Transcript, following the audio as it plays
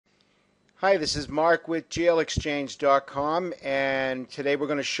Hi, this is Mark with jailexchange.com, and today we're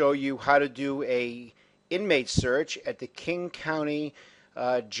going to show you how to do a inmate search at the King County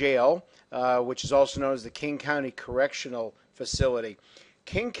Jail, which is also known as the King County Correctional Facility.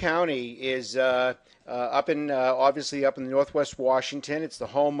 King County is obviously up in Northwest Washington. It's the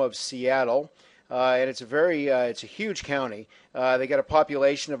home of Seattle. And it's a huge county. They got a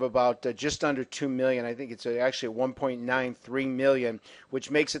population of about just under 2 million. I think it's actually 1.93 million,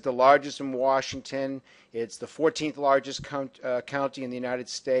 which makes it the largest in Washington. It's the 14th largest county in the United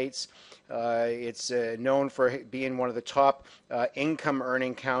States. It's known for being one of the top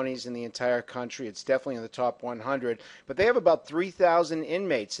income-earning counties in the entire country. It's definitely in the top 100. But they have about 3,000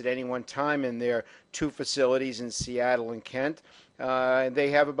 inmates at any one time in their two facilities in Seattle and Kent.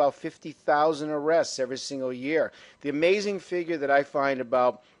 They have about 50,000 arrests every single year. The amazing figure that I find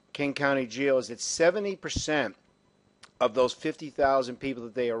about King County Jail is that 70% of those 50,000 people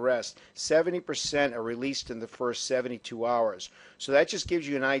that they arrest, 70% are released in the first 72 hours. So that just gives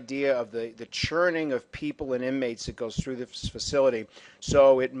you an idea of the churning of people and inmates that goes through this facility.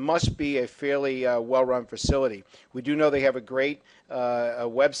 So it must be a fairly well-run facility. We do know they have a great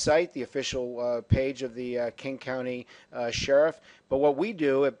website, the official page of the King County Sheriff. But what we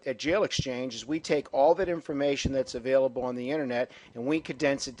do at Jail Exchange is we take all that information that's available on the internet and we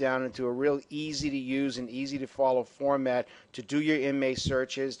condense it down into a real easy to use and easy to follow format to do your inmate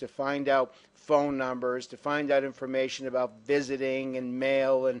searches, to find out phone numbers, to find out information about visiting and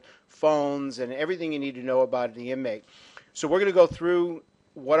mail and phones and everything you need to know about the inmate. So we're going to go through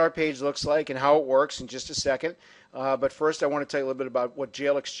what our page looks like and how it works in just a second. But first I want to tell you a little bit about what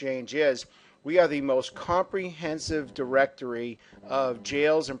Jail Exchange is. We are the most comprehensive directory of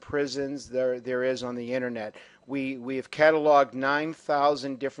jails and prisons there is on the internet. We have cataloged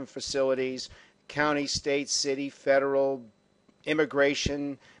 9,000 different facilities, county, state, city, federal,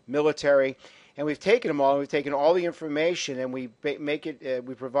 immigration, military, and we've taken them all. We've taken all the information and we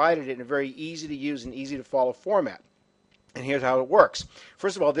provided it in a very easy to use and easy to follow format. And here's how it works.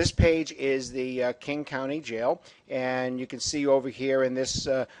 First of all, this page is the King County Jail, and you can see over here in this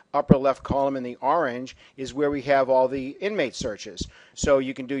upper left column in the orange is where we have all the inmate searches. So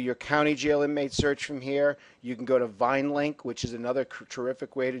you can do your county jail inmate search from here. You can go to VineLink, which is another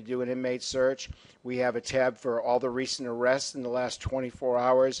terrific way to do an inmate search. We have a tab for all the recent arrests in the last 24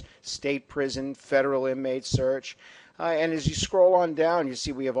 hours, state prison, federal inmate search. And as you scroll on down, you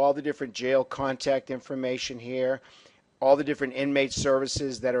see we have all the different jail contact information here, all the different inmate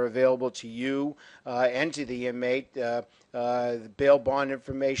services that are available to you and to the inmate, the bail bond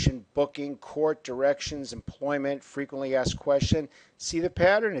information, booking, court directions, employment, frequently asked questions. See the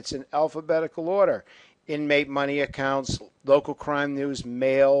pattern? It's in alphabetical order. Inmate money accounts, local crime news,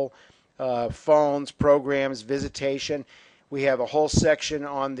 mail, phones, programs, visitation. We have a whole section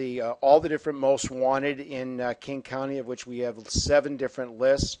on the all the different most wanted in King County, of which we have 7 different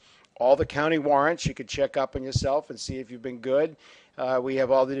lists. All the county warrants you could check up on yourself and see if you've been good. We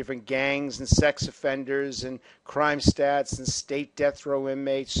have all the different gangs and sex offenders and crime stats and state death row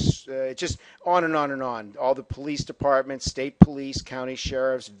inmates, just on and on and on. All the police departments, state police, county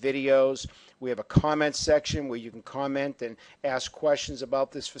sheriffs, videos. We have a comment section where you can comment and ask questions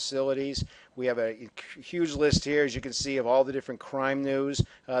about these facilities. We have a huge list here, as you can see, of all the different crime news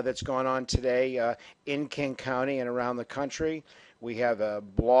that's gone on today in King County and around the country. We have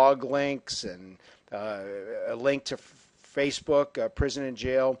blog links and a link to Facebook, prison and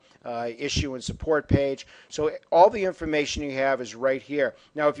jail issue and support page. So all the information you have is right here.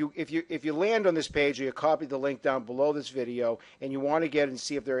 Now, if you land on this page or you copy the link down below this video and you want to get and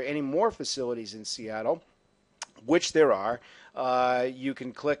see if there are any more facilities in Seattle, which there are, you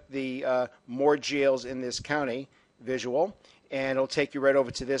can click the more jails in this county visual, and it'll take you right over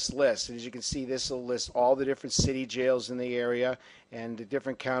to this list. And as you can see, this will list all the different city jails in the area and the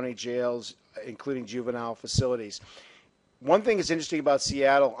different county jails, including juvenile facilities. One thing that's interesting about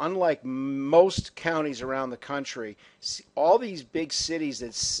Seattle, unlike most counties around the country, all these big cities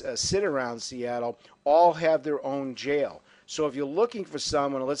that sit around Seattle all have their own jail. So if you're looking for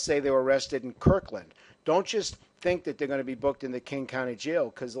someone, let's say they were arrested in Kirkland, don't just think that they're going to be booked in the King County Jail,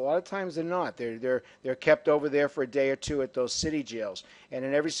 because a lot of times they're not. They're kept over there for a day or two at those city jails. And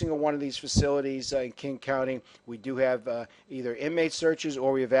in every single one of these facilities in King County, we do have either inmate searches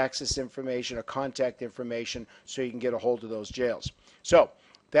or we have access information or contact information so you can get a hold of those jails. So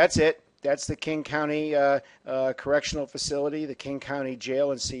that's it. That's the King County Correctional Facility, the King County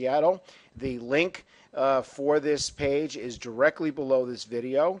Jail in Seattle. The link for this page is directly below this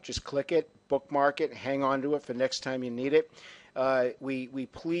video. Just click it, bookmark it, hang on to it for next time you need it.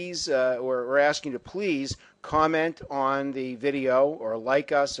 We're asking you to please comment on the video, or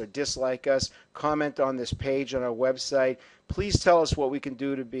like us or dislike us. Comment on this page on our website. Please tell us what we can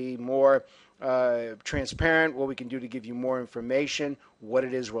do to be more transparent, what we can do to give you more information, what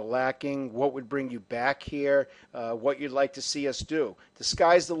it is we're lacking, what would bring you back here, what you'd like to see us do. The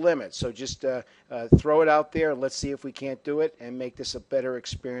sky's the limit, so just throw it out there. Let's see if we can't do it and make this a better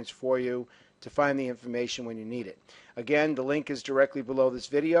experience for you to find the information when you need it. Again, the link is directly below this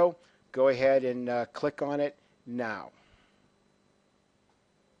video. Go ahead and click on it now.